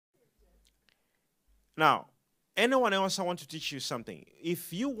Now, anyone else, I want to teach you something.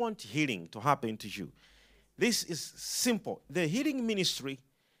 If you want healing to happen to you, this is simple. The healing ministry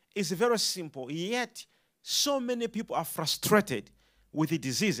is very simple, yet so many people are frustrated with the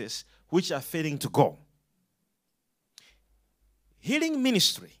diseases which are failing to go. Healing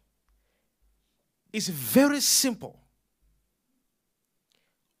ministry is very simple.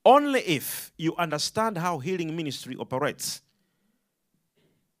 Only if you understand how healing ministry operates.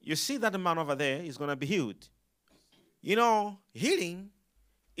 You see that man over there is going to be healed. You know, healing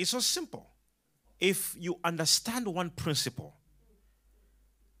is so simple. If you understand one principle,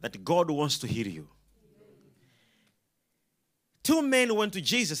 that God wants to heal you. Two men went to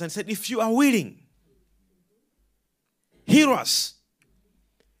Jesus and said, if you are willing, heal us.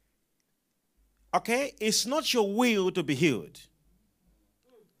 Okay? It's not your will to be healed.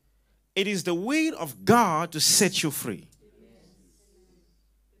 It is the will of God to set you free.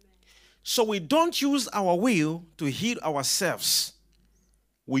 So we don't use our will to heal ourselves.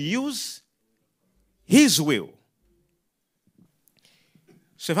 We use His will.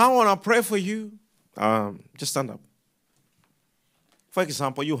 So if I want to pray for you, just stand up. For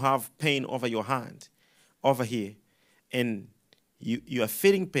example, you have pain over your hand, over here, and you are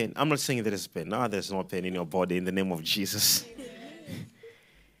feeling pain. I'm not saying there is pain. No, there's no pain in your body in the name of Jesus.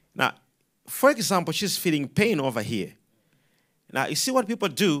 Now, for example, she's feeling pain over here. Now, you see what people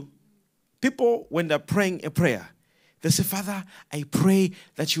do? People, when they're praying a prayer, they say, Father, I pray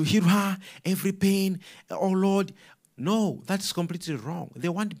that you heal her, every pain. Oh, Lord. No, that's completely wrong.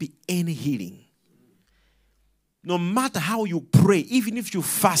 There won't be any healing. No matter how you pray, even if you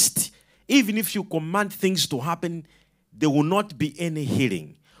fast, even if you command things to happen, there will not be any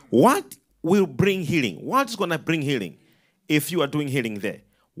healing. What will bring healing? What's going to bring healing if you are doing healing there?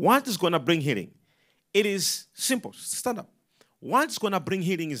 What is going to bring healing? It is simple. Stand up. What's going to bring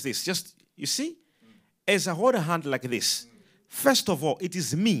healing is this. Just, you see, as I hold a hand like this, first of all, it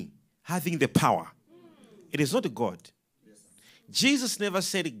is me having the power. It is not God. Jesus never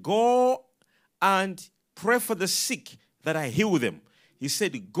said, go and pray for the sick that I heal them. He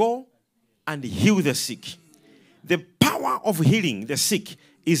said, go and heal the sick. The power of healing the sick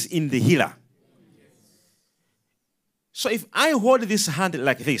is in the healer. So if I hold this hand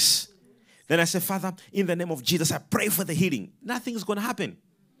like this, then I say, Father, in the name of Jesus, I pray for the healing. Nothing is going to happen.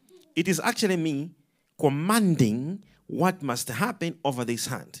 It is actually me commanding what must happen over this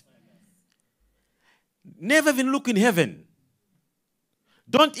hand. Never even look in heaven.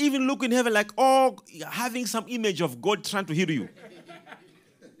 Don't even look in heaven like, oh, having some image of God trying to heal you.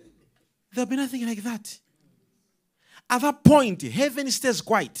 There'll be nothing like that. At that point, heaven stays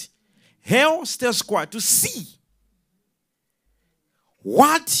quiet. Hell stays quiet to see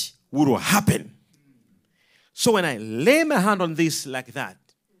what will happen. So when I lay my hand on this like that,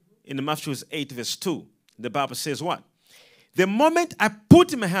 in Matthew 8 verse 2, the Bible says what? The moment I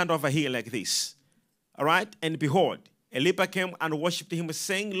put my hand over here like this, all right, and behold, a leper came and worshipped him,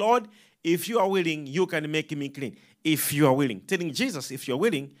 saying, Lord, if you are willing, you can make me clean. If you are willing. Telling Jesus, if you are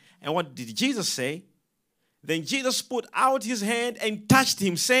willing. And what did Jesus say? Then Jesus put out his hand and touched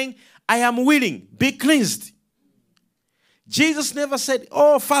him, saying, I am willing, be cleansed. Jesus never said,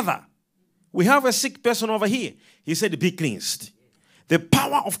 oh, Father, we have a sick person over here. He said, be cleansed. The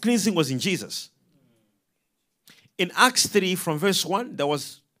power of cleansing was in Jesus. In Acts 3 from verse 1, there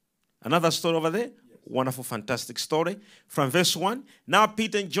was another story over there. Wonderful, fantastic story. From verse 1, now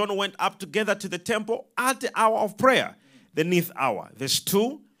Peter and John went up together to the temple at the hour of prayer, the 9th hour. Verse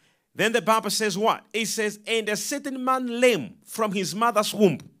 2, then the Bible says what? It says, and a certain man lame from his mother's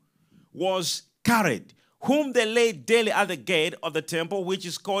womb was carried, whom they laid daily at the gate of the temple, which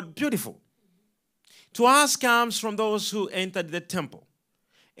is called Beautiful, to ask alms from those who entered the temple.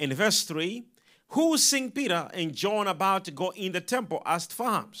 In verse 3, who seeing Peter and John about to go in the temple asked for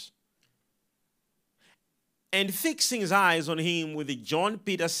alms. And fixing his eyes on him with John,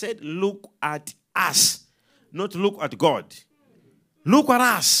 Peter said, look at us, not look at God. Look at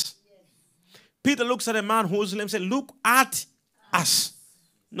us. Peter looks at a man who's lame and said, look at us,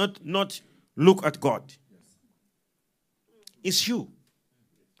 not look at God. It's you.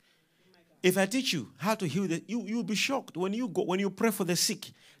 If I teach you how to heal, you'll be shocked when you pray for the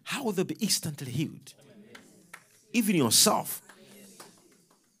sick, how will they be instantly healed? Even yourself.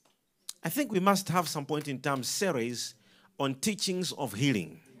 I think we must have some point in time series on teachings of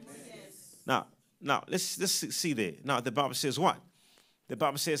healing. Now, let's see there. Now, the Bible says what? The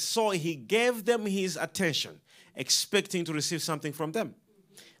Bible says, so he gave them his attention, expecting to receive something from them.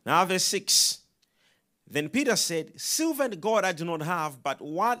 Now, verse 6. Then Peter said, silver and gold I do not have, but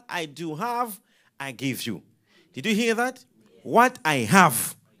what I do have, I give you. Did you hear that? What I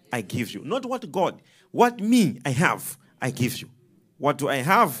have, I give you. Not what God. What me I have, I give you. What do I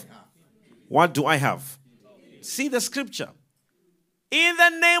have? What do I have? See the scripture. In the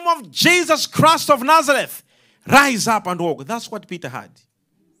name of Jesus Christ of Nazareth, rise up and walk. That's what Peter had.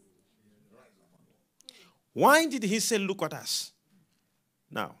 Why did he say, look at us?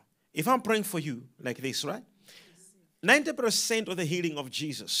 Now, if I'm praying for you like this, right? 90% of the healing of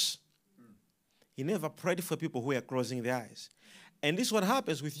Jesus, he never prayed for people who are closing their eyes. And this is what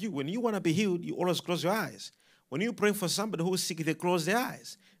happens with you. When you want to be healed, you always close your eyes. When you pray for somebody who is sick, they close their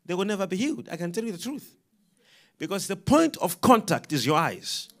eyes. They will never be healed. I can tell you the truth. Because the point of contact is your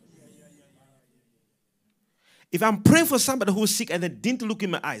eyes. If I'm praying for somebody who is sick and they didn't look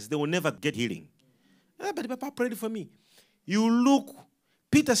in my eyes, they will never get healing. But Papa prayed for me. You look.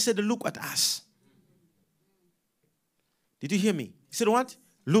 Peter said, look at us. Did you hear me? He said what?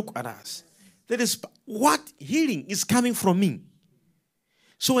 Look at us. That is what healing is coming from me.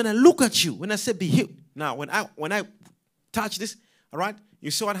 So when I look at you, when I say be healed. Now, when I touch this, all right,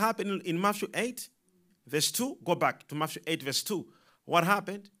 you see what happened in Matthew 8, verse 2? Go back to Matthew 8, verse 2. What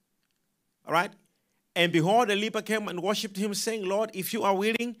happened? All right? And behold, the leper came and worshipped him, saying, Lord, if you are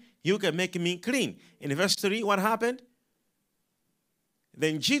willing, you can make me clean. In verse 3, what happened?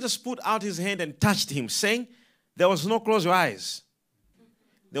 Then Jesus put out his hand and touched him, saying, there was no close your eyes.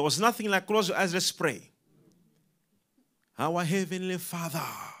 There was nothing like close your eyes, let's pray. Our Heavenly Father.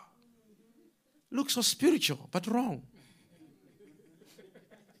 Looks so spiritual, but wrong.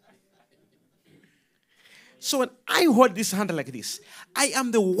 So when I hold this hand like this, I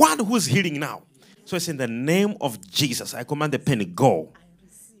am the one who is healing now. So it's in the name of Jesus. I command the pain to go.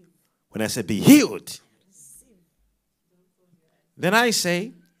 When I say be healed, then I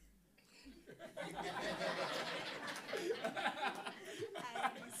say,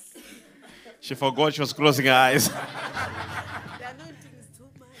 she forgot she was closing her eyes.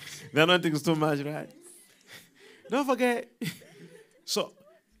 The anointing is too much, right? Don't forget. So,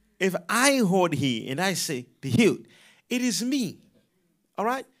 if I hold here and I say, be healed, it is me, all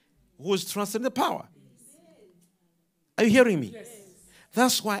right, who is transcending the power. Are you hearing me? Yes.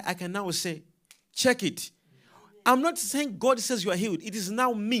 That's why I can now say, check it. I'm not saying God says you are healed. It is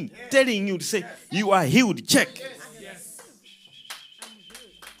now me telling you to say, you are healed. Check. Yes.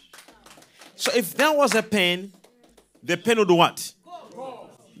 So if there was a pain, the pain would what?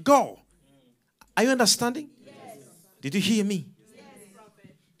 Go. Are you understanding? Yes. Did you hear me? Yes.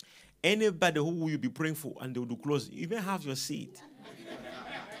 Anybody who will you be praying for and they will do close, you may have your seat.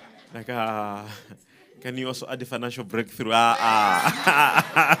 Like, can you also add the financial breakthrough?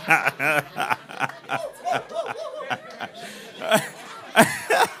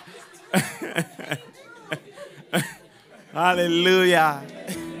 Hallelujah.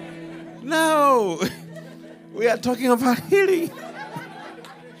 No. We are talking about healing.